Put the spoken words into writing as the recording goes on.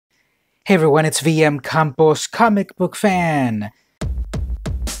Hey everyone, it's VM Campos, comic book fan!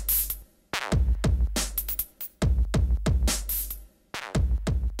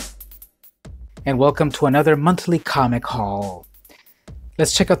 And welcome to another monthly comic haul.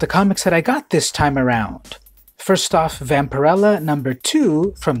 Let's check out the comics that I got this time around. First off, Vampirella number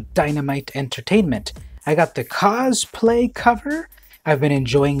 2 from Dynamite Entertainment. I got the cosplay cover. I've been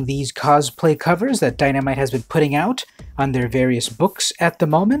enjoying these cosplay covers that Dynamite has been putting out on their various books at the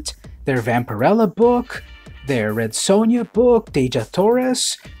moment. Their Vampirella book, their Red Sonja book, Deja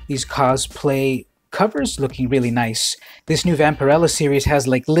Torres. These cosplay covers looking really nice. This new Vampirella series has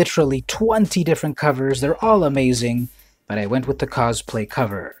like literally 20 different covers. They're all amazing, but I went with the cosplay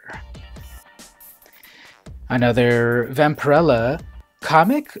cover. Another Vampirella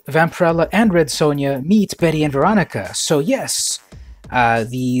comic, Vampirella and Red Sonja meet Betty and Veronica. So yes,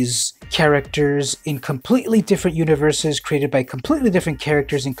 these characters in completely different universes, created by completely different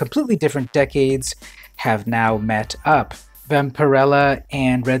characters in completely different decades, have now met up. Vampirella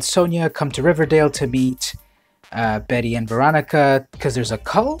and Red Sonja come to Riverdale to meet Betty and Veronica because there's a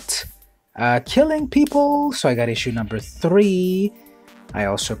cult killing people. So I got issue number 3. I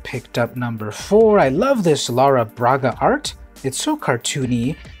also picked up number 4. I love this Laura Braga art. It's so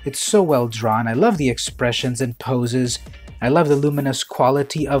cartoony. It's so well drawn. I love the expressions and poses. I love the luminous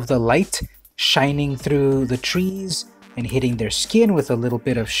quality of the light shining through the trees and hitting their skin with a little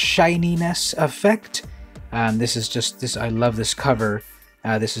bit of shininess effect. This is just this. I love this cover.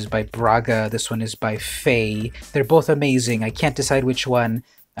 This is by Braga. This one is by Faye. They're both amazing. I can't decide which one.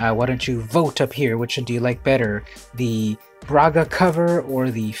 Why don't you vote up here? Which one do you like better? The Braga cover or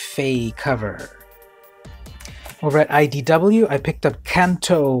the Faye cover? Over at IDW, I picked up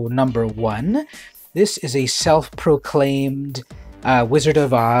Canto number 1. This is a self-proclaimed Wizard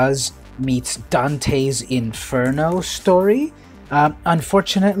of Oz meets Dante's Inferno story.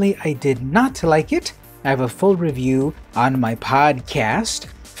 Unfortunately, I did not like it. I have a full review on my podcast.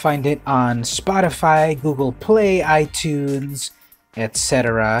 Find it on Spotify, Google Play, iTunes,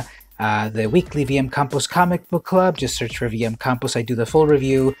 etc. The weekly VM Campos Comic Book Club. Just search for VM Campos. I do the full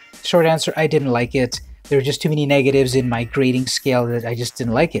review. Short answer, I didn't like it. There were just too many negatives in my grading scale that I just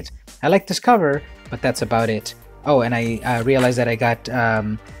didn't like it. I like this cover, but that's about it. Oh, and I realized that I got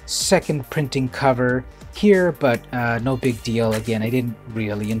second printing cover here, but no big deal. Again, I didn't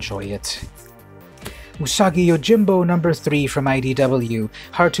really enjoy it. Usagi Yojimbo number 3 from IDW.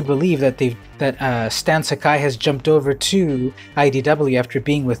 Hard to believe that Stan Sakai has jumped over to IDW after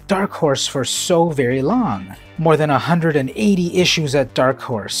being with Dark Horse for so very long. More than 180 issues at Dark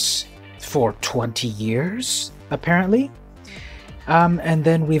Horse for 20 years, apparently. And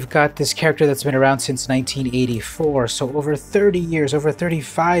then we've got this character that's been around since 1984, so over 30 years, over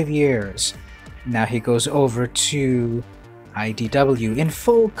 35 years. Now he goes over to IDW in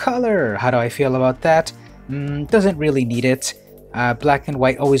full color. How do I feel about that? Doesn't really need it. Black and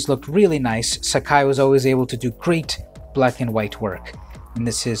white always looked really nice. Sakai was always able to do great black and white work. And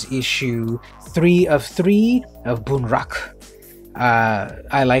this is issue 3 of 3 of Bunrak.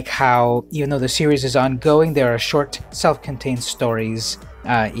 I like how, even though the series is ongoing, there are short, self-contained stories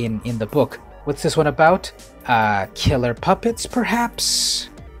in the book. What's this one about? Killer puppets, perhaps?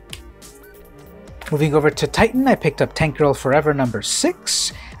 Moving over to Titan, I picked up Tank Girl Forever number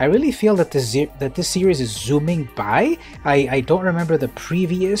 6. I really feel that this series is zooming by. I don't remember the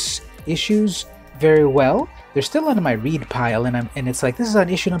previous issues very well. They're still on my read pile, and it's like, this is on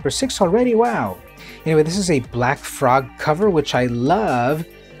issue number 6 already? Wow. Anyway, this is a Black Frog cover, which I love,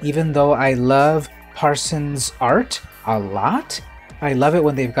 even though I love Parsons' art a lot. I love it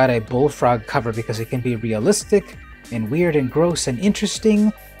when they've got a bullfrog cover because it can be realistic and weird and gross and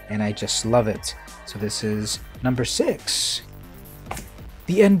interesting, and I just love it. So this is number 6.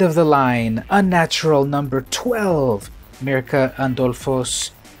 The End of the Line, Unnatural number 12. Mirka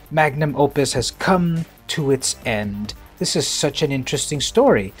Andolfo's magnum opus has come to its end. This is such an interesting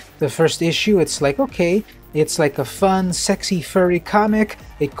story. The first issue, it's like, okay, it's like a fun, sexy, furry comic.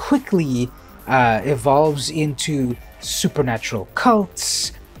 It quickly evolves into supernatural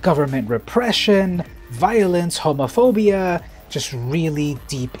cults, government repression, violence, homophobia, just really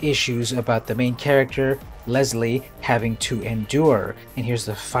deep issues about the main character, Leslie, having to endure. And here's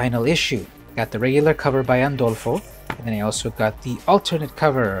the final issue. Got the regular cover by Andolfo, and then I also got the alternate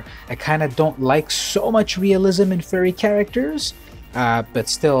cover. I kind of don't like so much realism in furry characters, but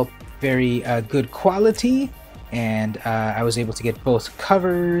still very good quality, and I was able to get both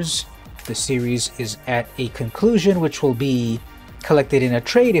covers. The series is at a conclusion, which will be collected in a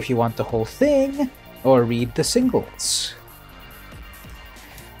trade if you want the whole thing, or read the singles.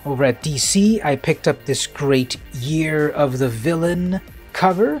 Over at DC, I picked up this great Year of the Villain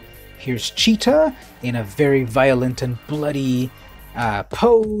cover. Here's Cheetah in a very violent and bloody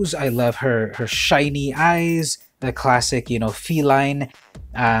pose. I love her shiny eyes, the classic, feline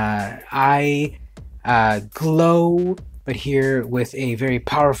eye glow, but here with a very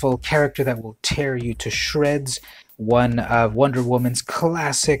powerful character that will tear you to shreds. One of Wonder Woman's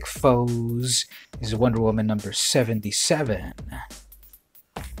classic foes. This is Wonder Woman number 77.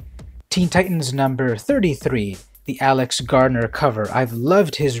 Teen Titans number 33, the Alex Garner cover. I've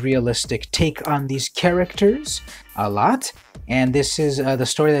loved his realistic take on these characters a lot, and this is the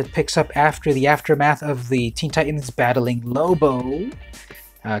story that picks up after the aftermath of the Teen Titans battling Lobo.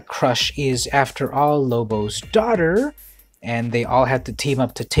 Crush is, after all, Lobo's daughter, and they all had to team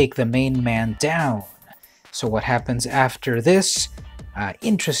up to take the main man down. So what happens after this?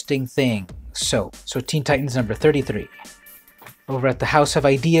 Interesting thing. So Teen Titans number 33. Over at the House of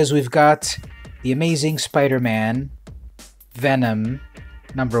Ideas, we've got The Amazing Spider-Man, Venom,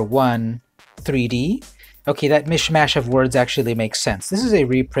 number 1, 3D. Okay, that mishmash of words actually makes sense. This is a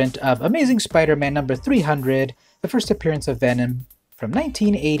reprint of Amazing Spider-Man number 300, the first appearance of Venom from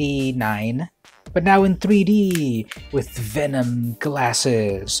 1989, but now in 3D with Venom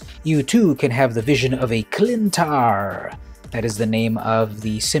glasses. You too can have the vision of a Clintar. That is the name of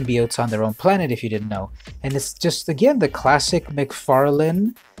the symbiotes on their own planet, if you didn't know. And it's just, again, the classic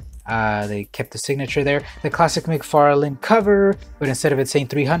McFarlane. They kept the signature there. The classic McFarlane cover, but instead of it saying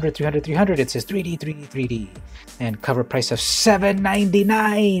 300, 300, 300, it says 3D, 3D, 3D. And cover price of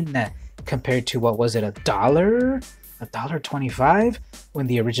 $7.99 compared to, what was it, $1? $1.25 when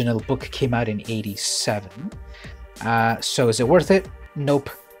the original book came out in 87. So is it worth it? Nope.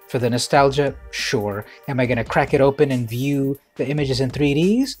 For the nostalgia? Sure. Am I going to crack it open and view the images in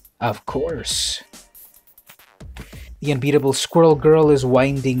 3Ds? Of course. The Unbeatable Squirrel Girl is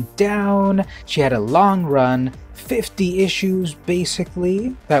winding down. She had a long run, 50 issues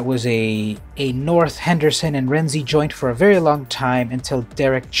basically. That was a North Henderson and Renzi joint for a very long time until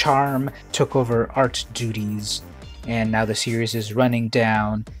Derek Charm took over art duties. And now the series is running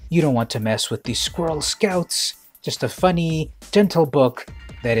down. You don't want to mess with the Squirrel Scouts. Just a funny, gentle book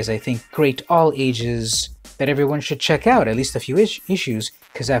that is, I think, great all ages, that everyone should check out, at least a few issues,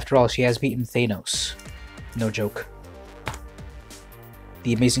 because after all, she has beaten Thanos. No joke.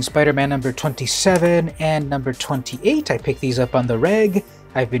 The Amazing Spider-Man number 27 and number 28. I picked these up on the reg.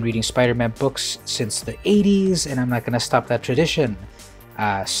 I've been reading Spider-Man books since the 80s, and I'm not going to stop that tradition.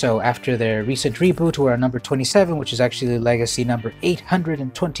 So after their recent reboot, we're on number 27, which is actually Legacy number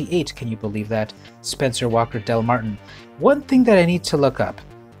 828. Can you believe that? Spencer Walker Del Martin. One thing that I need to look up.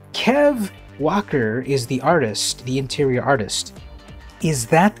 Kev Walker is the artist, the interior artist. Is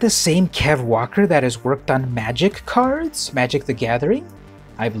that the same Kev Walker that has worked on Magic cards? Magic the Gathering?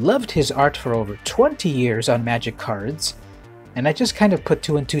 I've loved his art for over 20 years on Magic cards, and I just kind of put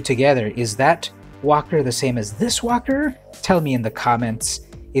two and two together. Is that Walker the same as this Walker? Tell me in the comments.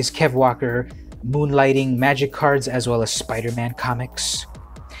 Is Kev Walker moonlighting Magic cards as well as Spider-Man comics?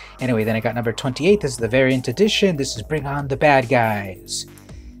 Anyway, then I got number 28. This is the variant edition. This is Bring On the Bad Guys.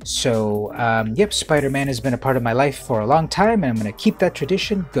 So, yep, Spider-Man has been a part of my life for a long time, and I'm going to keep that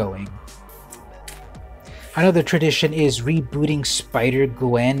tradition going. Another tradition is rebooting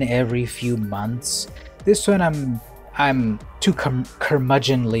Spider-Gwen every few months. This one I'm too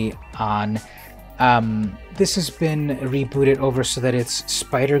curmudgeonly on. This has been rebooted over so that it's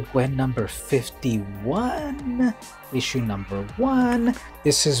Spider-Gwen number 51, issue number 1.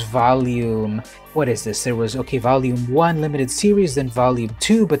 This is volume, what is this? There was, okay, volume 1 limited series, then volume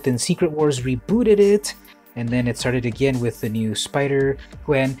 2, but then Secret Wars rebooted it, and then it started again with the new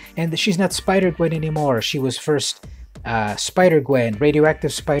Spider-Gwen, and she's not Spider-Gwen anymore. She was first Spider-Gwen,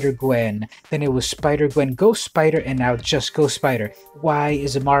 Radioactive Spider-Gwen, then it was Spider-Gwen Ghost Spider, and now just Ghost Spider. Why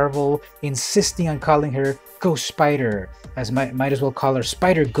is Marvel insisting on calling her Ghost Spider? As might as well call her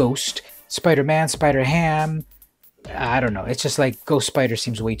Spider-Ghost, Spider-Man, Spider-Ham. I don't know, it's just like Ghost Spider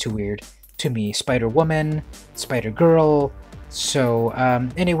seems way too weird to me. Spider-Woman, Spider-Girl. So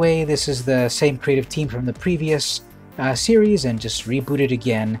anyway, this is the same creative team from the previous series and just rebooted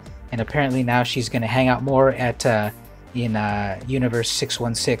again, and apparently now she's going to hang out more at in Universe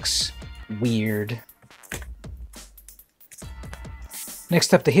 616. Weird.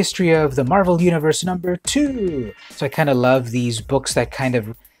 Next up, the history of the Marvel Universe number 2. So I kind of love these books that kind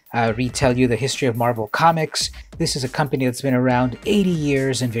of retell you the history of Marvel Comics. This is a company that's been around 80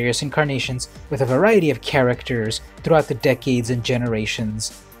 years in various incarnations with a variety of characters throughout the decades and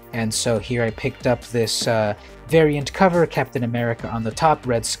generations. And so here I picked up this variant cover, Captain America on the top,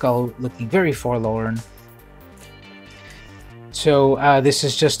 Red Skull looking very forlorn. So this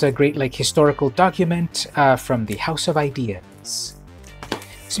is just a great historical document from the House of Ideas.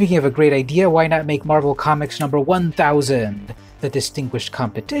 Speaking of a great idea, why not make Marvel Comics number 1000? The distinguished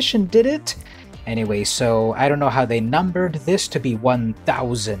competition did it. Anyway, so I don't know how they numbered this to be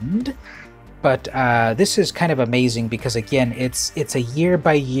 1000, but this is kind of amazing because, again, it's a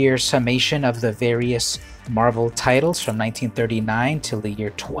year-by-year summation of the various Marvel titles from 1939 till the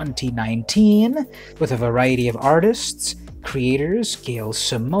year 2019, with a variety of artists, creators: Gail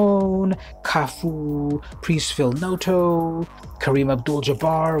Simone, Cafu, Priest Phil Noto, Kareem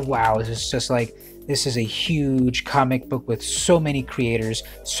Abdul-Jabbar. Wow, this is a huge comic book with so many creators,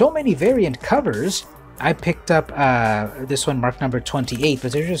 so many variant covers. I picked up this one marked number 28,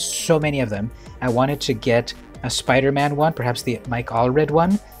 but there's just so many of them. I wanted to get a Spider-Man one, perhaps the Mike Allred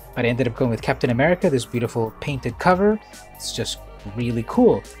one, but I ended up going with Captain America, this beautiful painted cover. It's just really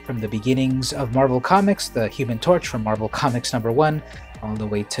cool. From the beginnings of Marvel Comics, the Human Torch from Marvel Comics number 1, all the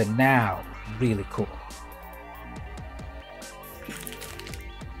way to now. Really cool.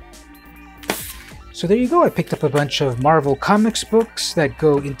 So there you go, I picked up a bunch of Marvel Comics books that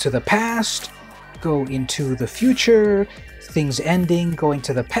go into the past, go into the future, things ending, going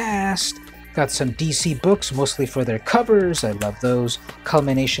to the past. Got some DC books, mostly for their covers. I love those.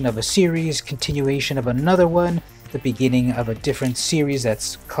 Culmination of a series, continuation of another one, the beginning of a different series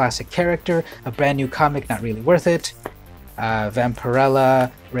that's classic character, a brand new comic, not really worth it.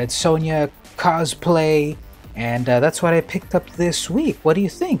 Vampirella, Red Sonja, cosplay, and that's what I picked up this week. What do you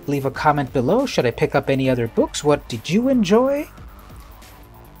think? Leave a comment below. Should I pick up any other books? What did you enjoy?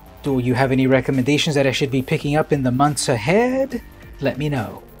 Do you have any recommendations that I should be picking up in the months ahead? Let me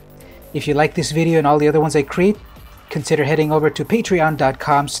know. If you like this video and all the other ones I create, consider heading over to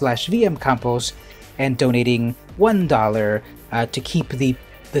patreon.com/vmcampos and donating $1 to keep the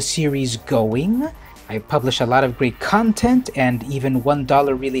series going. I publish a lot of great content, and even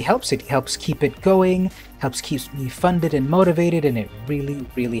 $1 really helps. It helps keep it going, helps keep me funded and motivated, and it really,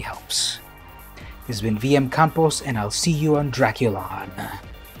 really helps. This has been VM Campos, and I'll see you on Draculon.